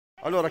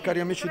Allora, cari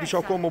amici di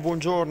Ciao Como,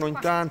 buongiorno.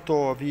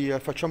 Intanto vi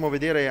facciamo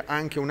vedere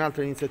anche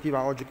un'altra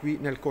iniziativa oggi qui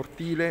nel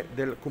cortile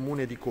del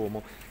Comune di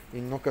Como,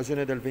 in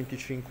occasione del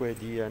 25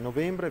 di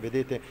novembre.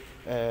 Vedete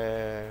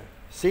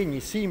segni,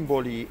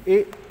 simboli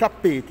e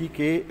tappeti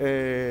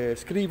che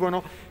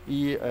scrivono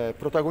i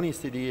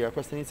protagonisti di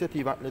questa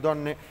iniziativa: le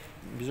donne,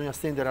 bisogna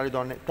stendere alle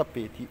donne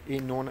tappeti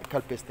e non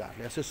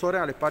calpestarle. Assessore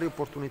alle pari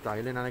opportunità,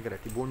 Elena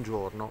Negretti,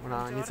 buongiorno.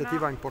 Una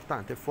iniziativa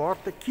importante e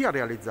forte. Chi ha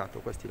realizzato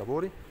questi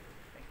lavori?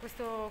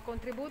 Questo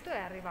contributo è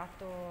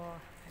arrivato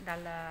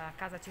dalla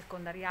casa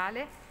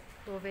circondariale,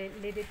 dove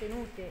le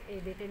detenute e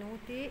i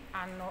detenuti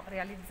hanno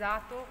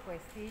realizzato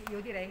questi,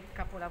 io direi,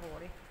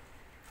 capolavori.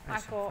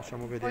 Ecco,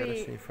 facciamo vedere, poi,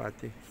 sì,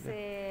 infatti.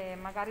 Se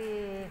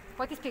magari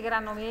poi ti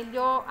spiegheranno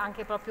meglio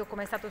anche proprio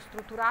come è stato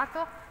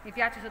strutturato. Mi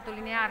piace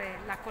sottolineare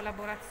la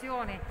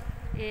collaborazione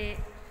che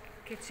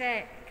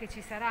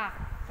ci sarà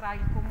tra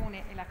il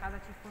Comune e la casa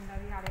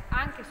circondariale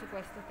anche su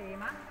questo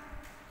tema.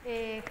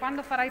 E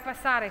quando farai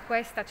passare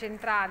questa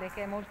centrale,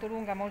 che è molto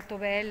lunga, molto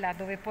bella,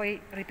 dove poi,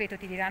 ripeto,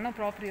 ti diranno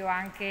proprio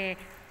anche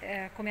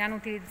come hanno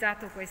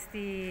utilizzato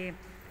questi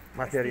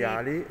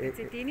materiali,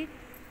 pezzettini,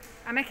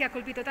 a me che ha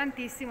colpito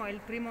tantissimo è il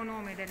primo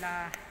nome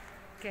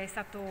che è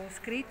stato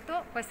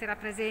scritto. Queste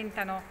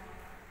rappresentano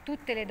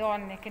tutte le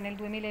donne che nel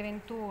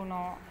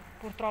 2021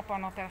 purtroppo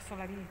hanno perso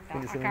la vita.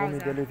 Quindi sono i nomi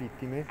delle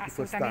vittime di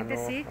quest'anno,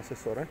 sì.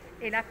 Assessore?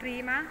 E la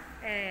prima,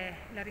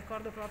 la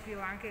ricordo proprio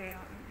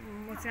anche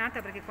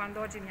emozionata, perché quando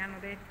oggi mi hanno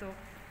detto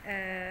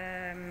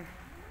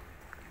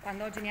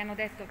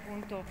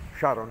appunto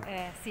Sharon.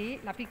 sì,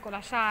 la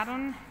piccola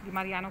Sharon di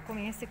Mariano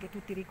Comesse, che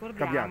tutti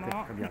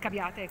ricordiamo,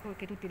 Cabiate, ecco,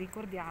 che tutti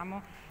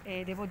ricordiamo,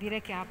 devo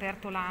dire che ha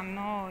aperto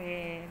l'anno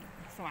e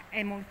insomma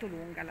è molto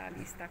lunga la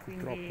lista,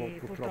 quindi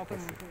purtroppo è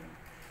molto lunga.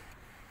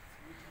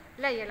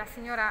 Lei è la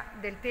signora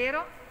Del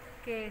Pero,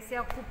 che si è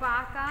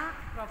occupata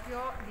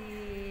proprio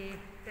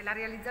della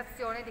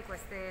realizzazione di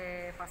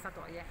queste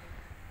passatoie.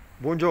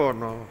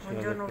 Buongiorno.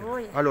 Buongiorno a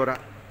voi. Allora,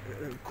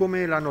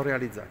 come l'hanno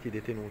realizzati i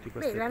detenuti?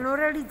 L'hanno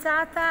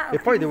realizzata... E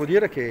poi devo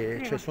dire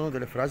che ci sono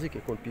delle frasi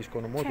che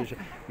colpiscono molto.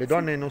 Certo. Le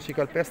donne non si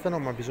calpestano,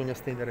 ma bisogna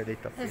stendere dei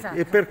tappeti. Esatto,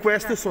 e per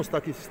questo sono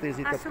stati stesi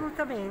i tappeti.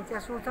 Assolutamente,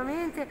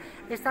 assolutamente.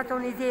 È stata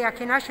un'idea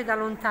che nasce da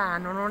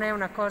lontano, non è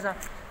una cosa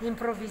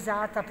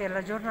improvvisata per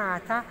la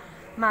giornata,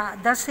 ma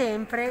da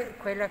sempre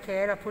quella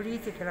che è la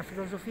politica e la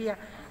filosofia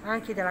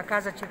anche della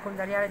casa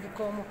circondariale di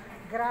Como,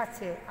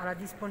 grazie alla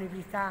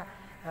disponibilità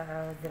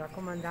della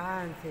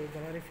comandante,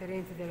 della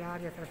referente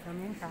dell'area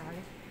trattamentale,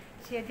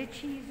 si è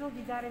deciso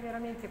di dare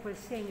veramente quel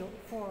segno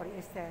fuori,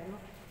 esterno,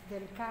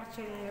 del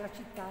carcere nella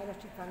città e la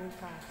città nel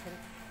carcere,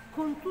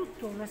 con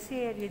tutta una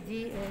serie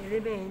di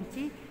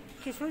elementi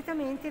che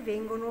solitamente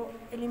vengono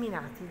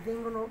eliminati,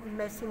 vengono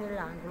messi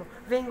nell'angolo,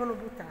 vengono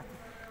buttati.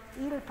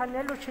 Il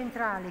pannello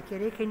centrale, che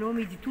reca i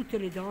nomi di tutte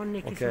le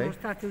donne che sono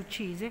state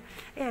uccise,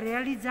 è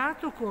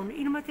realizzato con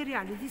il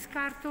materiale di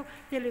scarto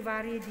delle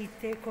varie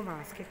ditte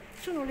comasche.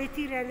 Sono le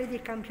tirelle dei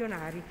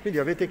campionari. Quindi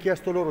avete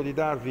chiesto loro di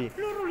darvi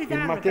il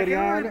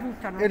materiale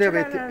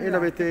e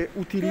l'avete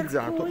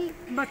utilizzato.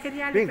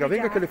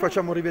 Venga che le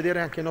facciamo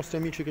rivedere anche ai nostri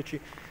amici che ci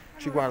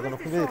guardano.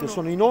 Vedete,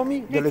 sono i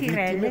nomi delle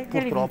vittime,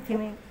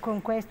 purtroppo.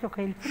 Con questo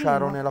che è il primo.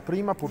 Sharon è la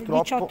prima,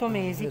 purtroppo. 18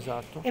 mesi.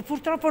 Esatto. E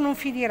purtroppo non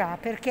finirà,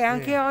 perché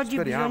anche oggi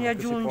bisogna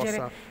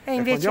aggiungere. E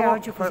invece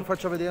oggi così.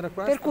 Faccio vedere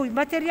questo. Per cui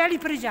materiali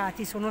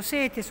pregiati sono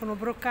sete, sono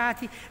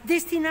broccati,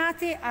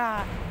 destinati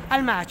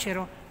al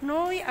macero.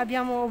 Noi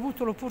abbiamo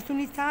avuto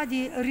l'opportunità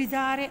di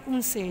ridare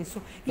un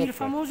senso, il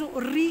famoso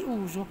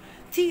riuso.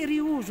 Ti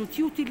riuso,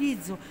 ti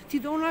utilizzo,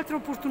 ti do un'altra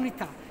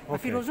opportunità. La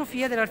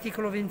filosofia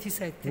dell'articolo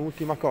 27.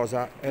 L'ultima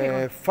cosa,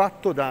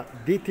 fatto da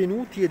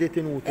detenuti e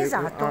detenute.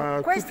 Esatto,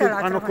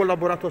 hanno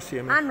collaborato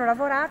assieme. Hanno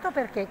lavorato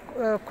perché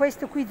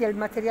questo qui del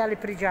materiale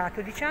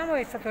pregiato, diciamo,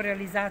 è stato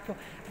realizzato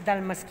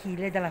dal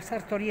maschile, dalla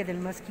sartoria del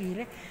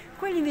maschile.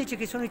 Quelli invece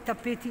che sono i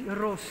tappeti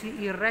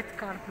rossi, il red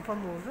carpet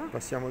famoso,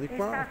 passiamo di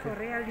qua, è stato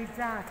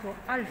realizzato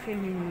al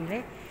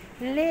femminile.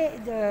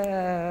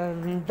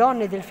 Le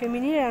donne del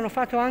femminile hanno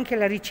fatto anche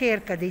la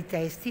ricerca dei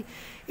testi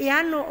e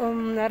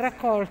hanno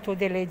raccolto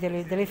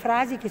delle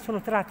frasi che sono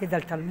tratte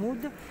dal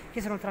Talmud,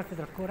 che sono tratte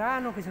dal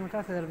Corano, che sono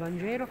tratte dal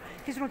Vangelo,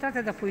 che sono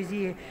tratte da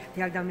poesie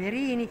di Alda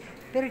Merini,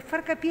 per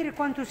far capire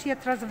quanto sia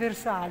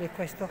trasversale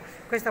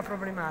questa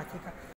problematica.